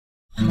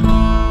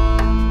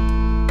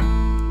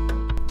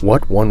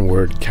What one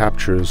word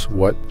captures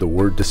what the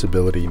word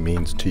disability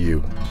means to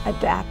you?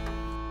 Adapt.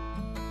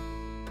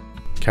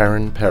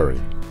 Karen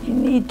Perry. You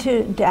need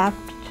to adapt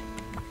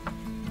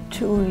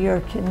to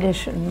your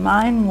condition.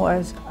 Mine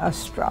was a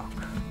stroke.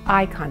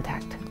 Eye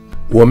contact.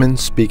 Woman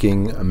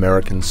speaking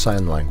American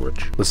Sign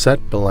Language.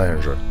 Lisette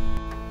Belanger.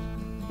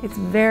 It's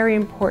very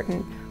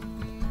important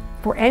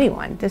for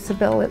anyone,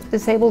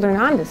 disabled or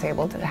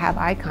non-disabled, to have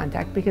eye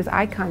contact, because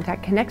eye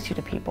contact connects you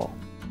to people.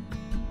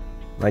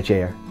 My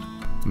chair.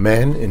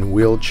 Man in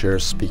wheelchair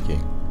speaking.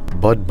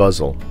 Bud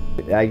Buzzle.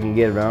 I can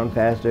get around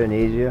faster and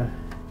easier,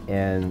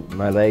 and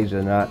my legs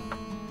are not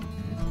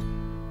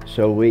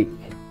so weak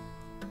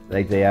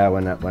like they are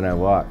when I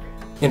walk.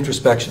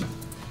 Introspection.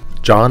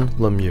 John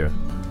Lemieux.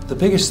 The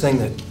biggest thing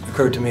that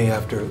occurred to me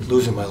after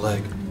losing my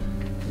leg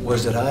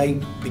was that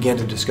I began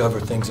to discover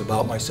things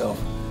about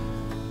myself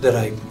that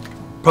I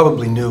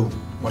probably knew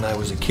when I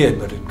was a kid,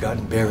 but had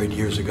gotten buried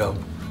years ago.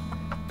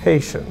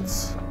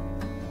 Patience.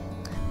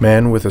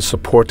 Man with a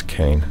support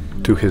cane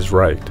to his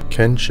right.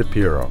 Ken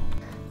Shapiro.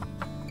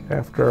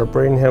 After a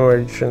brain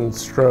hemorrhage and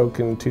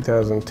stroke in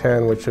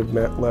 2010, which had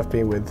left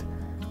me with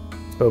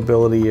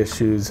mobility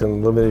issues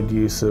and limited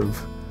use of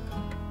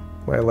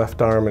my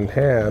left arm and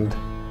hand,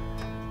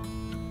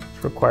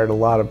 it's required a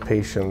lot of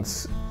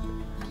patience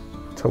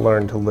to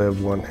learn to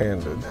live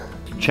one-handed.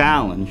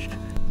 Challenged.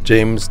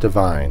 James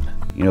Devine.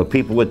 You know,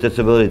 people with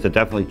disabilities are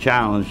definitely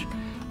challenged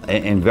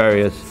in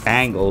various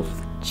angles.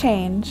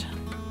 Change.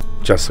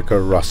 Jessica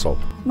Russell.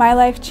 My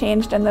life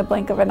changed in the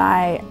blink of an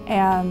eye,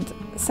 and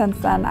since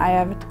then I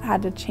have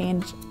had to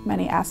change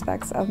many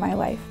aspects of my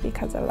life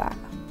because of that.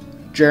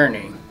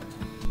 Journey.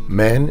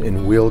 Man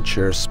in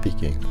wheelchair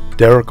speaking.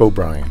 Derek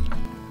O'Brien.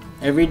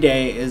 Every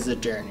day is a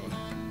journey.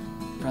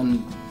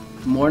 From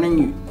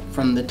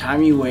the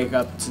time you wake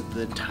up to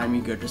the time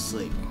you go to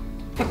sleep.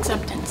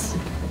 Acceptance.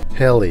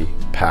 Haley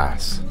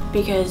Pass.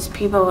 Because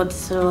people with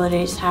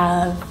disabilities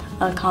have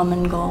a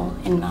common goal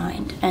in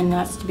mind, and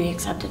that's to be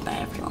accepted by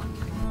everyone.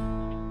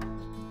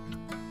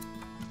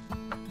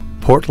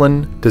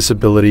 Portland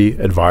Disability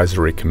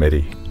Advisory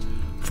Committee.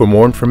 For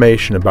more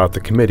information about the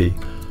committee,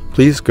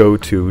 please go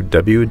to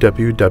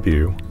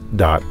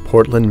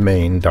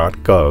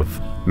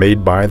www.portlandmaine.gov,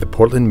 made by the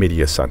Portland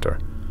Media Center,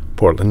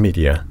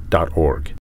 portlandmedia.org.